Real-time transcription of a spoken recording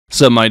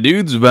What's up, my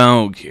dudes?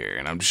 Valkyrja,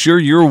 and I'm sure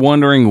you're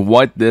wondering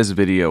what this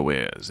video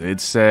is. It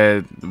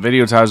said, the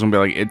video title's gonna be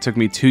like, it took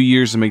me 2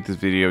 years to make this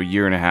video,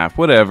 year and a half,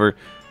 whatever.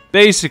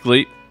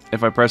 Basically,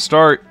 if I press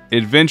start,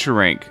 adventure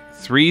rank,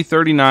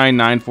 339,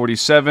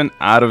 947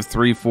 out of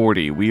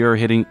 340. We are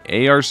hitting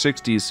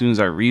AR60 as soon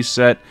as I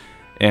reset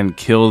and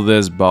kill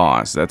this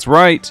boss. That's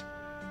right,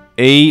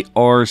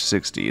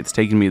 AR60. It's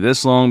taken me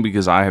this long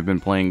because I have been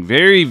playing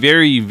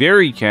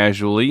very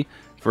casually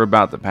for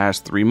about the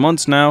past 3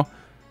 months now.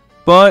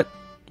 But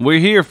we're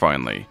here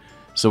finally.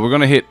 So we're going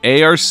to hit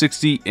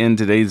AR60 in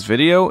today's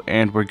video,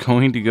 and we're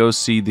going to go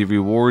see the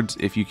rewards,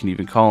 if you can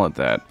even call it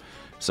that.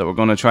 So we're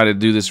going to try to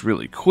do this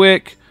really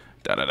quick.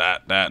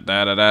 Alright,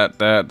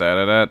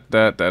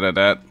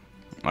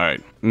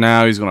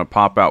 now he's going to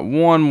pop out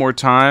one more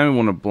time. I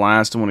want to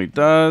blast him when he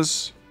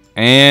does.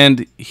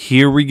 And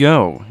here we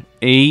go.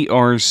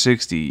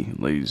 AR60,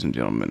 ladies and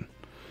gentlemen.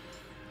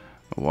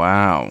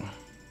 Wow.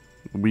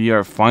 We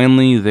are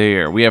finally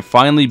there. We have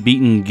finally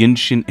beaten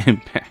Genshin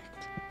Impact.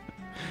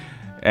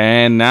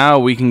 And now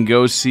we can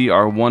go see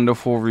our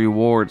wonderful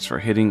rewards for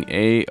hitting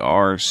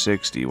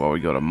AR60 while we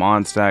go to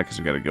Mondstadt, because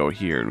we got to go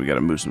here and we got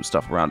to move some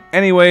stuff around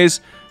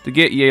anyways to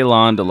get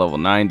Yelan to level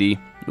 90,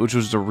 which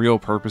was the real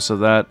purpose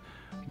of that.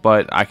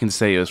 But I can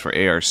say it was for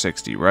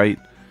AR60, right?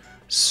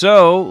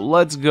 So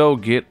let's go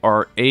get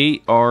our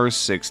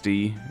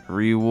AR60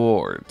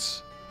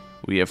 rewards.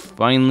 We have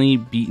finally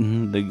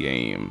beaten the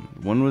game.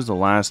 When was the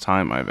last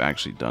time I've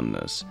actually done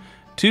this?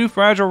 2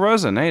 fragile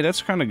resin. Hey,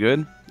 that's kind of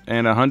good.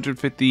 And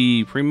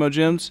 150 primo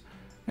gems.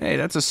 Hey,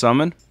 that's a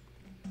summon.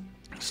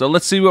 So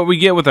let's see what we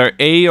get with our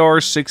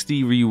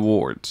AR60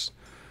 rewards.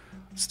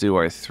 Let's do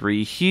our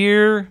 3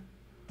 here.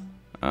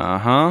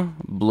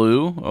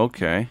 Blue.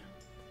 Okay.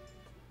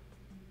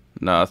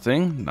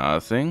 Nothing.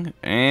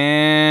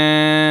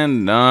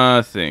 And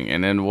nothing.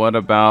 And then what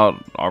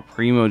about our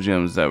primo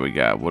gems that we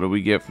got? What do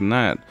we get from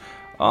that?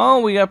 Oh,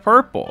 we got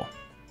purple.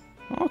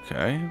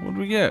 Okay, what do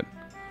we get?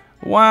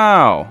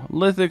 Wow,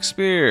 lithic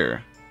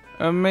spear.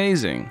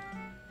 Amazing.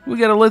 We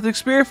got a lithic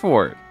spear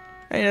for it.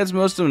 Hey, that's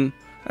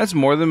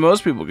more than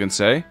most people can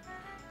say.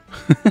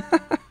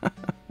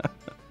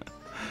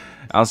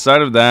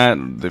 Outside of that,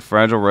 the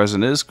fragile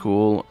resin is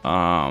cool.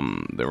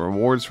 The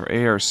rewards for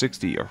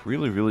AR60 are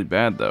really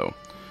bad though.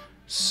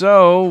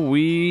 So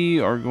we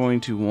are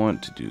going to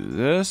want to do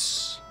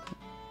this.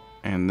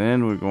 And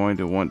then we're going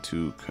to want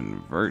to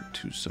convert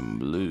to some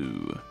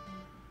blue.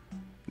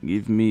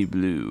 Give me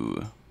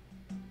blue.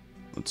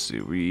 Let's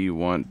see, we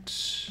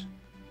want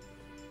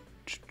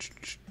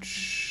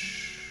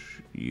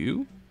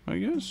you, I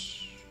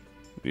guess?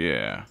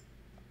 Yeah.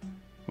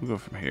 We'll go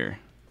from here.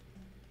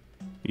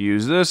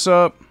 Use this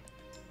up.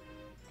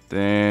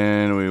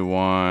 Then we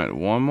want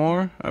one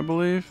more, I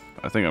believe.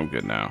 I think I'm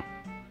good now.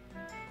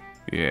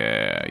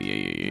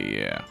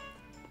 Yeah.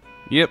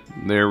 Yep,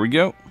 there we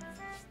go.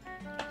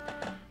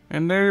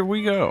 And there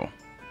we go.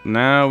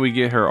 Now we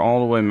get her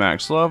all the way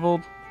max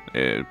leveled,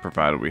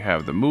 provided we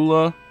have the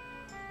moolah.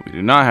 We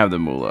do not have the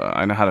moolah.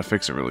 I know how to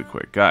fix it really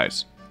quick.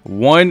 Guys,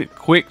 one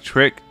quick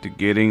trick to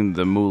getting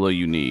the moolah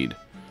you need.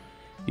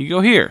 You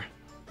go here,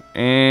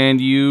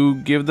 and you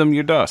give them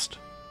your dust.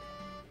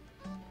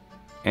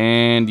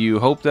 And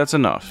you hope that's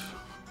enough.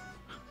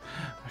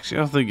 Actually,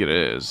 I don't think it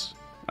is.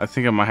 I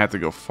think I might have to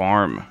go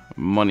farm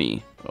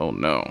money. Oh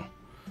no.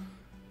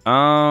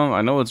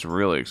 I know it's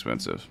really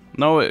expensive.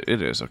 No, it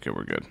is. Okay,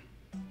 we're good.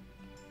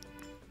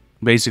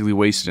 Basically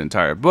wasted an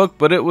entire book,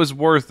 but it was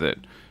worth it.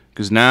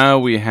 Because now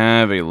we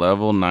have a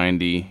level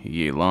 90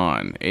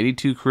 Yelan.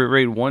 82 crit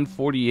rate,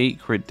 148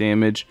 crit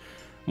damage,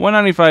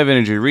 195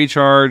 energy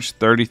recharge,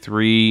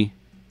 33k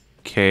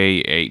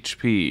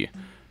HP.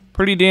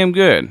 Pretty damn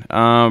good.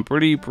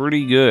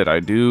 Pretty good. I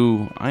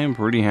am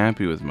pretty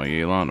happy with my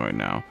Yelan right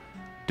now.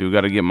 Do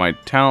got to get my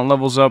talent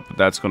levels up, but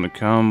that's going to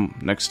come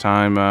next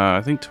time.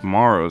 I think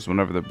tomorrow is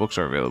whenever the books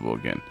are available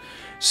again.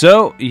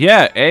 So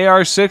yeah,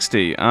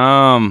 AR60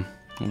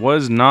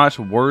 was not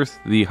worth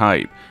the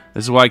hype.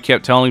 This is why I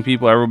kept telling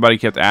people. Everybody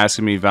kept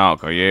asking me,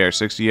 Valk, are you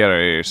AR60 yet?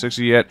 Are you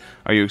AR60 yet?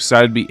 Are you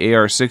excited to be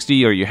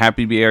AR60? Are you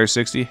happy to be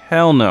AR60?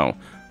 Hell no.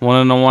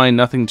 Want to know why?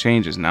 Nothing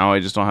changes. Now I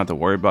just don't have to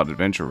worry about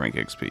adventure rank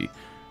XP.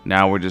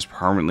 Now we're just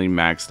permanently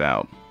maxed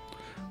out.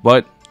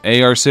 But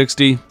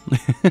AR60,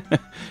 if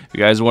you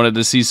guys wanted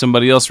to see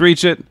somebody else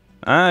reach it,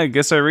 I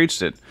guess I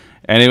reached it.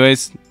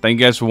 Anyways, thank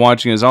you guys for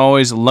watching. As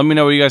always, let me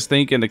know what you guys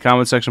think in the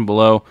comment section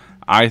below.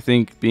 I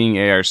think being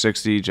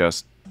AR60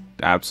 just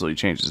absolutely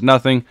changes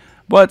nothing,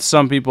 but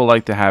some people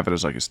like to have it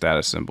as like a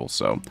status symbol,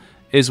 so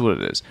is what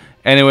it is.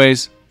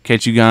 Anyways,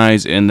 catch you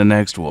guys in the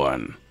next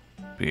one.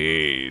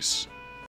 Peace.